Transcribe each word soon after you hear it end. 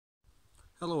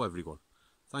Hello everyone,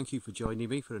 thank you for joining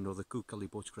me for another Good Kelly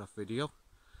Bushcraft video.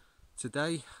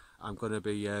 Today I'm going to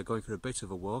be going for a bit of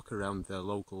a walk around the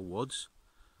local woods,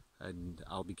 and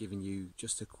I'll be giving you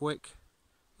just a quick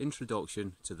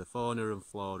introduction to the fauna and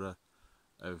flora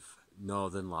of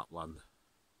northern Lapland.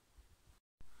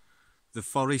 The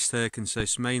forest here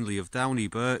consists mainly of downy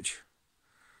birch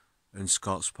and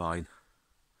Scots pine.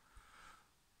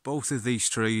 Both of these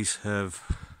trees have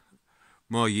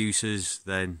more uses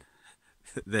than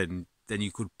you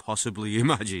could possibly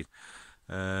imagine,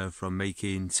 from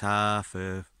making tar,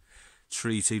 for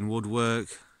treating woodwork,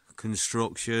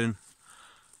 construction.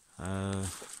 The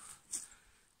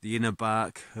inner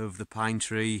bark of the pine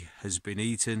tree has been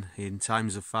eaten in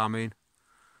times of famine.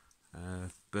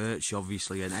 Birch,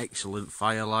 obviously an excellent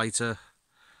fire lighter.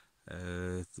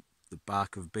 The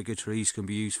bark of bigger trees can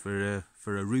be used for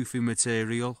a roofing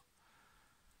material.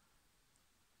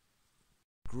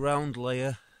 Ground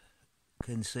layer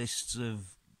consists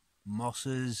of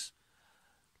mosses,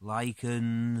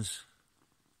 lichens,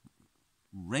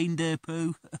 reindeer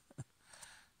poo.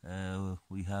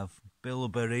 We have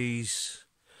bilberries,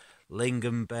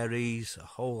 lingonberries, a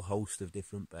whole host of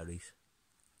different berries.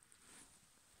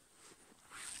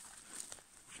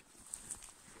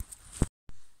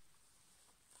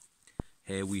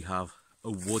 Here we have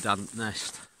a wood ant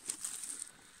nest.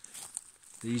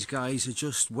 These guys are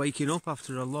just waking up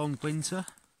after a long winter.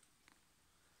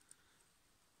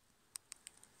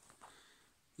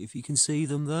 If you can see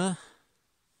them there,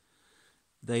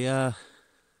 they are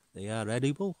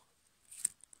edible.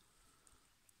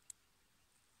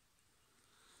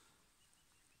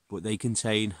 But they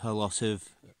contain a lot of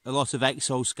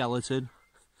exoskeleton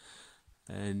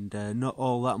and not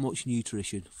all that much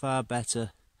nutrition. Far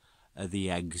better are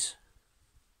the eggs.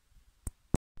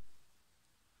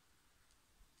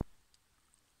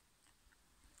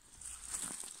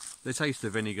 The taste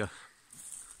of vinegar.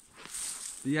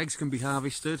 The eggs can be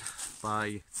harvested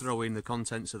by throwing the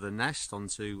contents of the nest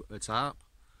onto a tarp,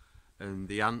 and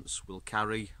the ants will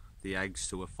carry the eggs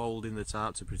to a fold in the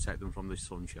tarp to protect them from the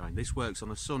sunshine. This works on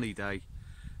a sunny day.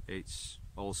 It's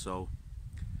also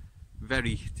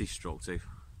very destructive,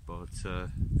 but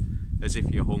as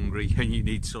if you're hungry and you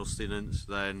need sustenance,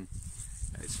 then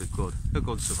it's a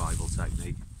good survival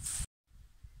technique.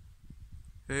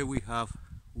 Here we have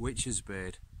witch's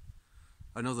beard,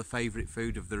 another favourite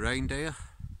food of the reindeer.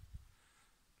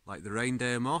 Like the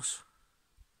reindeer moss.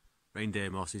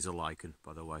 Reindeer moss is a lichen,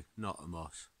 by the way, not a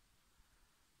moss.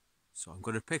 So I'm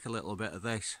going to pick a little bit of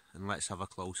this and let's have a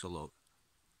closer look.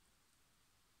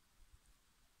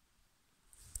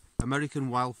 American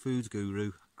wild foods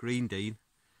guru Green Dean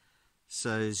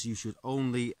says you should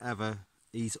only ever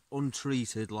eat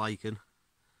untreated lichen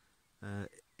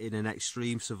in an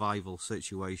extreme survival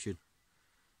situation,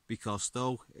 because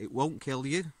though it won't kill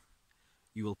you,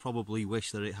 you will probably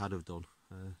wish that it had have done.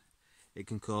 It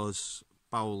can cause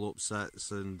bowel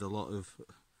upsets and a lot of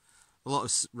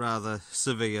rather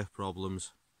severe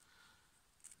problems.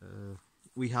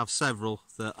 We have several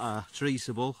that are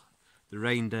treatable: the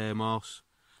reindeer moss,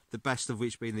 the best of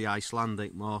which being the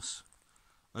Icelandic moss,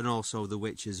 and also the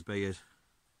witch's beard,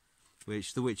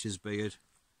 which the witch's beard,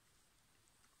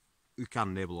 you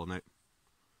can nibble on it.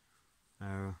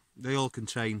 They all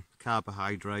contain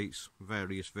carbohydrates,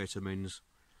 various vitamins.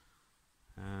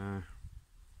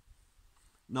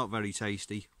 Not very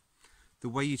tasty. The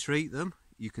way you treat them,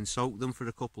 you can soak them for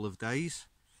a couple of days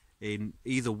in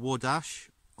either wood ash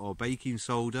or baking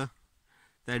soda,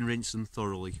 then rinse them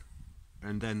thoroughly,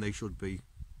 and then they should be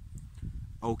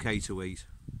okay to eat.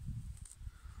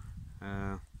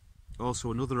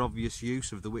 Also, another obvious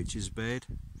use of the witch's beard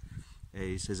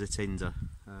is as a tinder.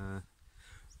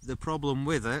 The problem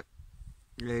with it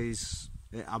is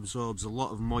it absorbs a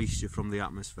lot of moisture from the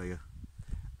atmosphere,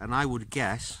 and I would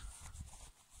guess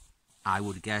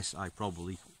I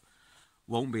probably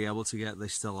won't be able to get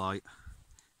this to light.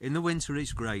 In the winter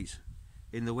it's great.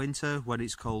 In the winter, when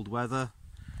it's cold weather,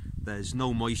 there's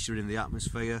no moisture in the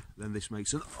atmosphere, then this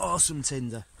makes an awesome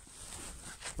tinder.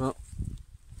 Well,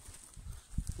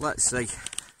 let's see.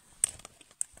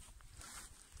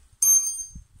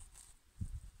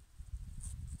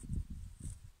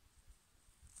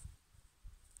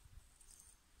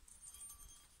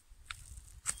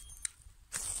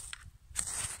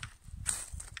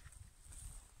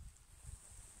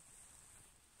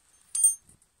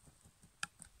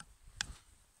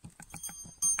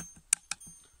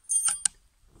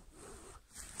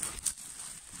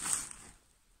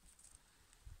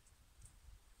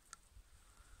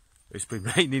 It's been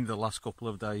raining the last couple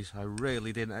of days. I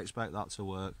really didn't expect that to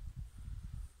work.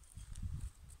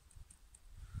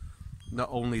 Not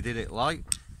only did it light,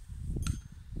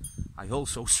 I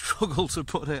also struggle to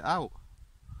put it out.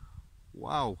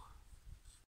 Wow.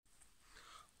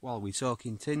 While we're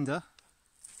talking tinder,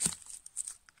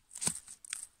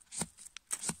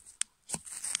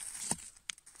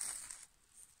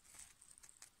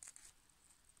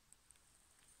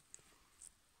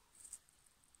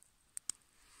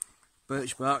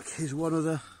 birch bark is one of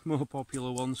the more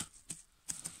popular ones.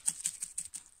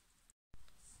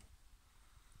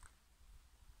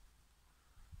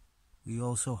 We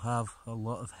also have a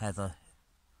lot of heather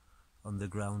on the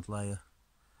ground layer,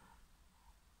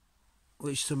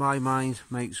 which to my mind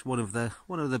makes one of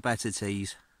the better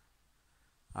teas.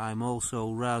 I'm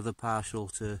also rather partial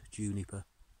to juniper.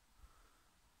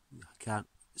 I can't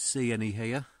see any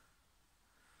here.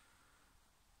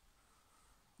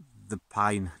 The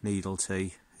pine needle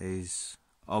tea is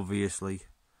obviously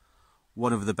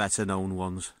one of the better known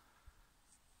ones.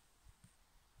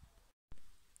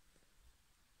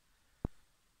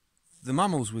 The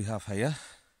mammals we have here,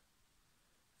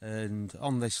 and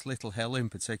on this little hill in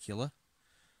particular,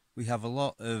 we have a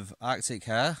lot of Arctic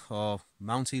hare, or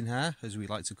mountain hare as we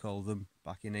like to call them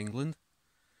back in England.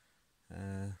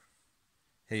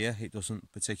 Here it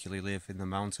doesn't particularly live in the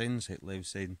mountains, it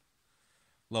lives in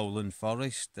lowland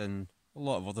forest and a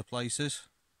lot of other places.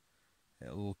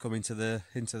 It'll come into the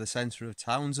centre of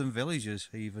towns and villages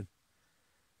even.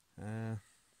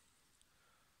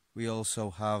 We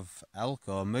also have elk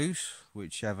or moose,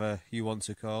 whichever you want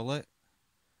to call it.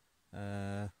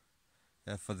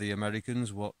 For the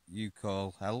Americans, what you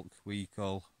call elk, we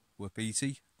call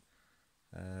wapiti.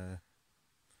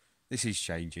 This is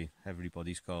changing.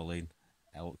 Everybody's calling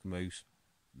elk moose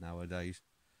nowadays.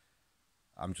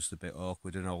 I'm just a bit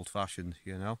awkward and old-fashioned,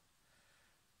 you know.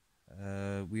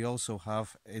 We also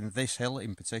have, in this hill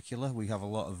in particular, we have a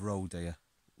lot of roe deer,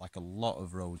 like a lot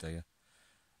of roe deer.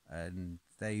 And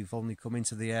they've only come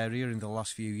into the area in the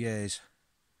last few years.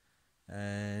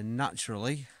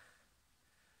 Naturally,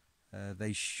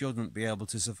 they shouldn't be able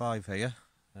to survive here.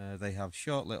 They have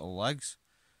short little legs,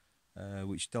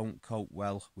 which don't cope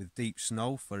well with deep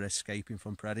snow for escaping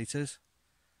from predators.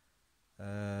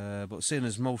 But seeing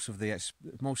as most of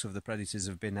the predators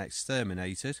have been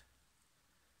exterminated,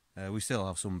 we still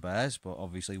have some bears, but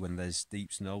obviously when there's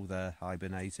deep snow they're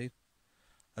hibernating.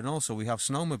 And also we have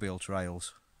snowmobile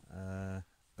trails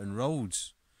and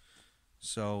roads,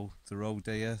 so the roe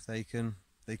deer they can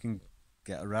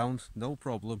get around no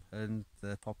problem, and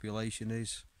the population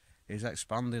is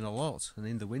expanding a lot. And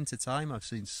in the winter time I've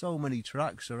seen so many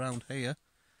tracks around here.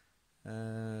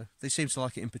 They seem to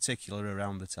like it in particular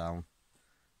around the town.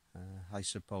 I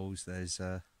suppose there's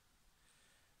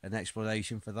an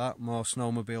explanation for that. More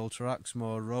snowmobile tracks,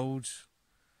 more roads,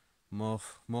 more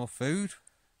food,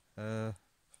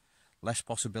 less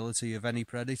possibility of any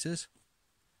predators.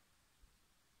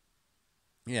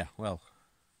 Yeah, well,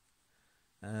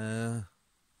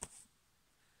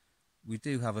 we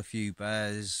do have a few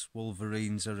bears.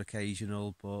 Wolverines are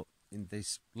occasional, but in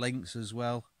this lynx as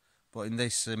well. But in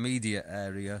this immediate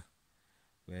area,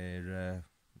 we're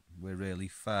really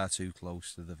far too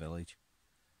close to the village,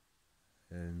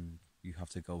 and you have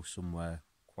to go somewhere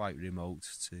quite remote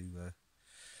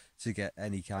to get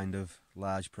any kind of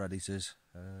large predators.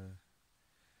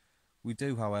 We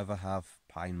do, however, have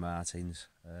pine martins.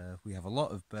 We have a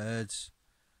lot of birds.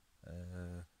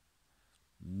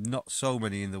 Not so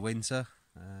many in the winter.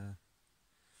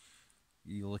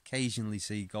 You'll occasionally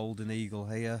see golden eagle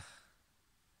here.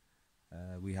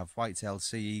 We have white-tailed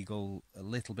sea eagle a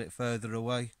little bit further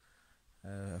away,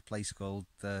 a place called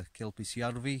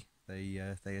Kilpisjärvi. They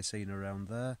are seen around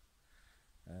there.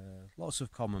 Lots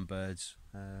of common birds,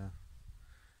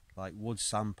 like wood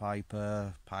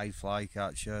sandpiper, pied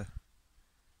flycatcher.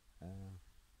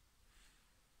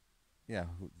 Yeah.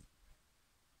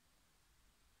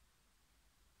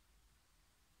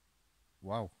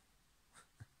 Wow.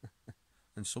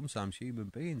 And sometimes human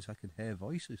beings, I can hear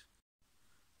voices.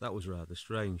 That was rather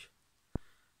strange.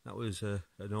 That was an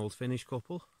old Finnish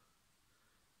couple,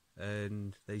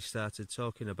 and they started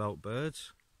talking about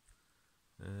birds.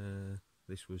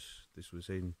 This was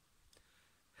in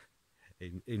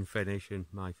Finnish, and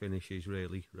my Finnish is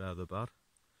really rather bad.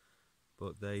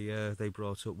 But they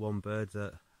brought up one bird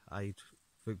that I'd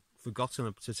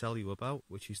forgotten to tell you about,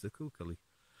 which is the kukali,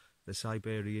 the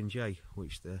Siberian jay,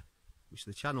 which the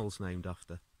channel's named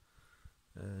after.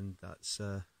 And that's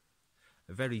a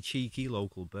very cheeky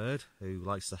local bird who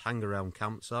likes to hang around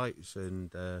campsites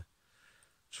and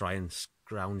try and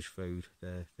scrounge food.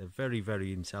 They're very,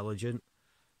 very intelligent,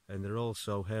 and they're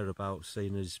also hereabouts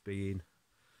seen as being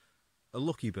a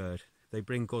lucky bird. They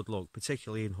bring good luck,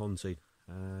 particularly in hunting,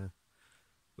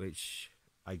 which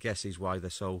I guess is why they're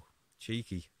so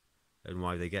cheeky. and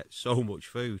why they get so much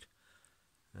food.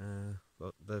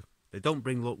 But they don't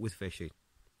bring luck with fishing.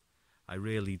 I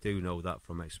really do know that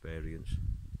from experience.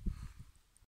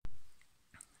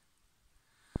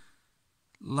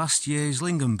 Last year's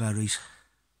lingonberries.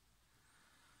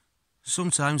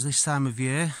 Sometimes this time of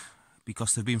year,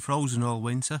 because they've been frozen all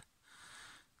winter,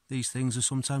 these things are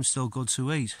sometimes still good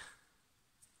to eat.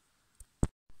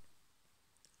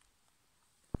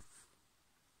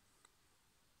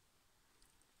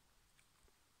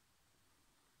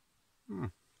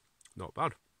 Not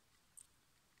bad.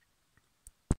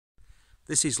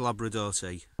 This is Labrador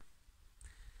tea.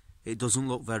 It doesn't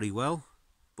look very well,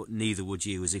 but neither would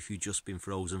you, as if you'd just been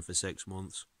frozen for 6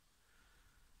 months.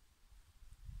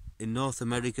 In North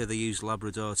America they use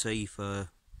Labrador tea for,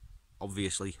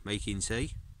 obviously, making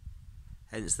tea,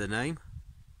 hence the name.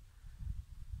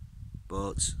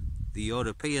 But the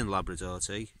European Labrador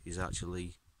tea is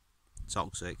actually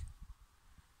toxic.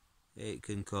 It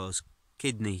can cause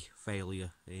kidney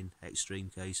failure in extreme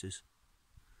cases.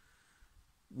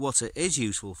 What it is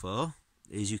useful for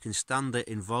is you can stand it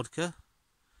in vodka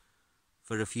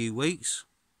for a few weeks,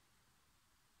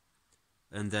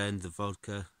 and then the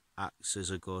vodka acts as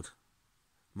a good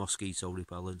mosquito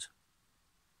repellent.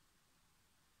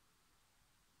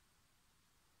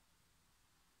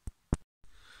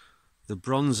 The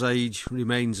Bronze Age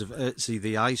remains of Ötzi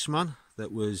the Iceman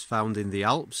that was found in the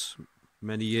Alps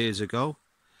many years ago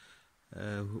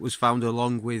was found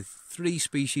along with 3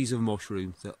 species of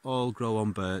mushroom that all grow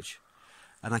on birch,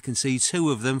 and I can see 2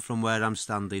 of them from where I'm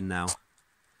standing now.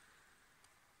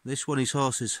 This one is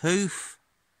horse's hoof,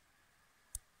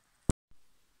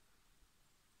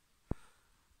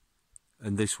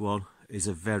 and this one is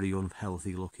a very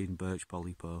unhealthy looking birch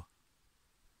polypore.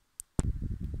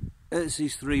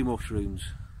 Ötzi's 3 mushrooms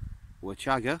were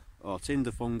chaga or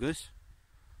tinder fungus,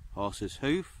 horse's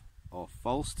hoof or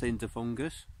false tinder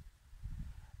fungus,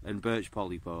 and birch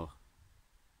polypore.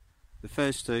 The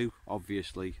first 2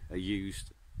 obviously are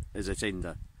used as a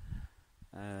tinder.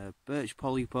 Birch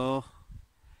polypore,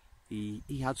 he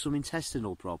had some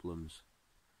intestinal problems,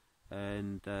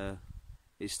 and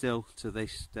it's still to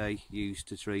this day used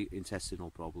to treat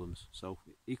intestinal problems, so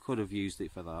he could have used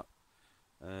it for that.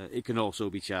 It can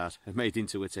also be charred and made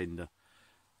into a tinder,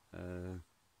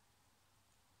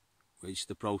 which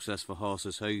the process for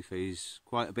horse's hoof is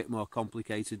quite a bit more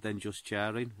complicated than just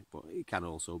charring, but it can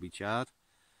also be charred.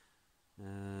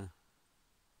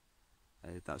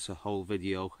 That's a whole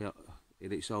video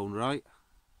in its own right,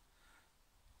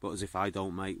 but as if I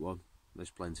don't make one, there's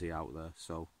plenty out there,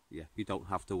 so yeah, you don't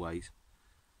have to wait.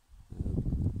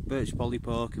 Birch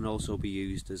polypore can also be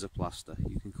used as a plaster.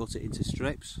 You can cut it into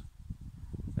strips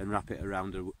and wrap it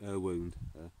around a wound,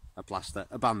 a plaster,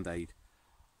 a band-aid.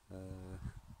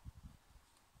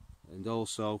 And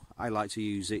also I like to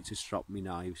use it to strop my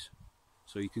knives,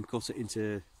 so you can cut it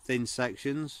into thin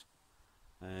sections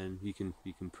and you can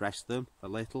press them a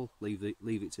little, leave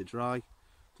it to dry,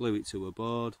 glue it to a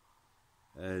board,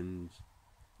 and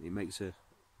it makes a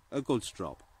good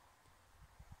strop.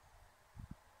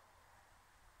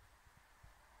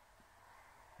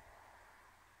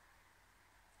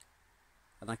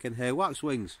 And I can hear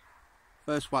waxwings.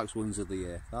 First waxwings of the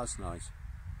year, that's nice.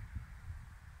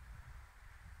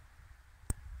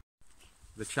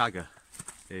 The chaga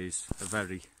is a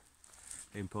very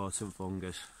important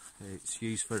fungus. It's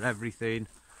used for everything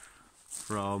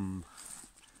from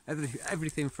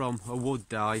a wood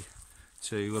dye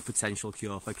to a potential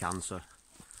cure for cancer.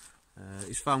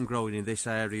 It's found growing in this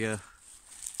area.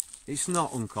 It's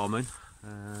not uncommon.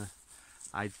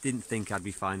 I didn't think I'd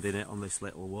be finding it on this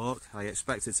little walk. I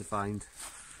expected to find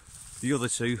the other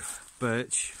 2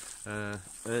 birch,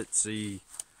 Ötzi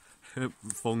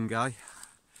fungi,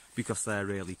 because they're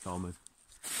really common.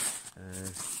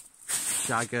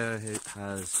 Chaga, it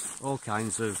has all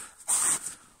kinds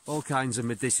of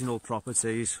medicinal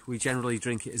properties. We generally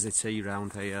drink it as a tea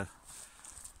round here.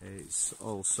 It's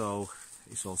also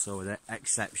an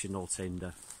exceptional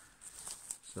tinder.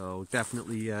 So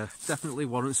definitely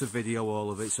warrants a video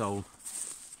all of its own,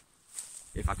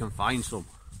 if I can find some.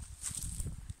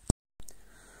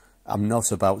 I'm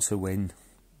not about to win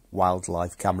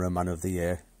Wildlife Cameraman of the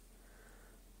Year,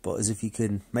 but as if you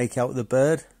can make out the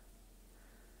bird,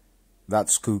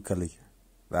 that's kukali.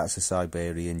 That's a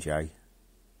Siberian jay.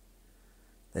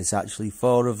 There's actually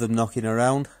 4 of them knocking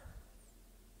around,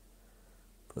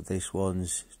 but this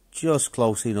one's just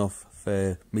close enough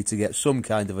for me to get some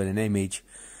kind of an image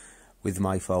with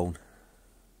my phone.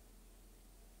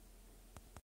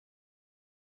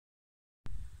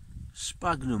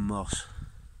 Sphagnum moss.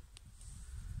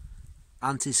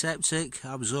 Antiseptic,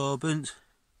 absorbent,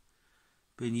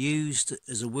 Been used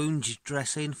as a wound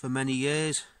dressing for many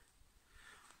years.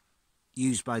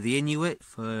 Used by the Inuit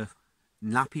for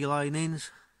nappy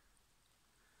linings.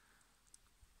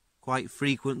 Quite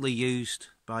frequently used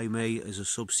by me as a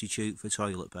substitute for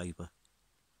toilet paper.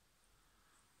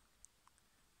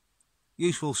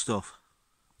 Useful stuff.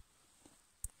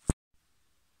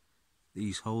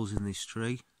 These holes in this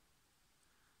tree,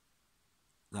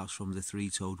 that's from the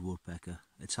three-toed woodpecker,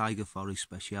 a tiger forest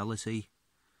speciality,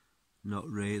 not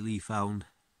really found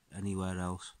anywhere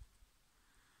else.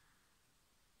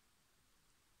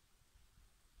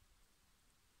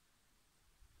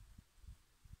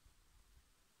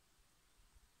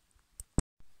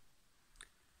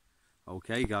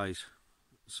 Okay guys,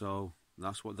 so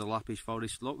that's what the Lappish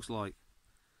forest looks like.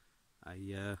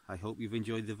 I hope you've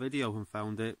enjoyed the video and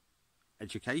found it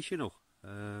educational.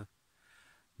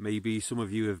 Maybe some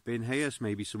of you have been here,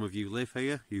 maybe some of you live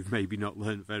here, you've maybe not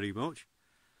learned very much.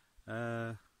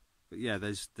 But yeah,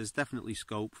 there's definitely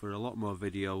scope for a lot more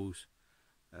videos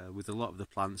with a lot of the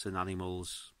plants and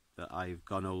animals that I've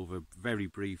gone over very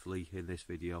briefly in this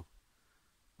video.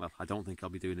 Well, I don't think I'll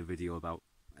be doing a video about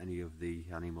any of the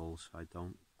animals. I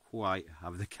don't quite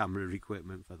have the camera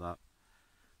equipment for that.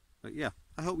 But yeah,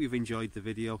 I hope you've enjoyed the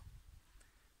video.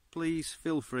 Please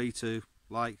feel free to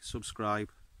like,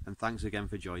 subscribe, and thanks again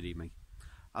for joining me.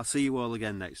 I'll see you all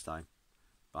again next time.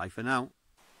 Bye for now.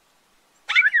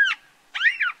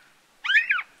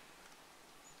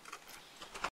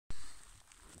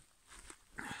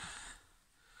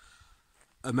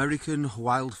 American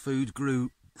Wild Food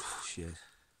Group. Oh, shit.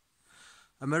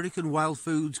 American Wild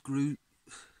Foods Group.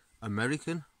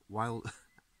 American Wild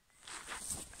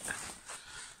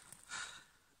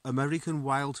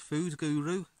Food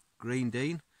Guru Green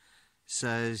Dean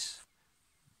says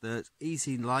that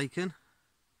eating lichen,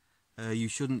 you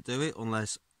shouldn't do it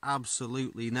unless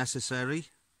absolutely necessary,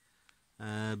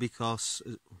 because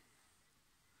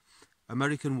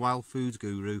American Wild Food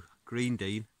Guru Green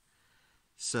Dean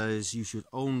says you should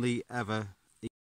only ever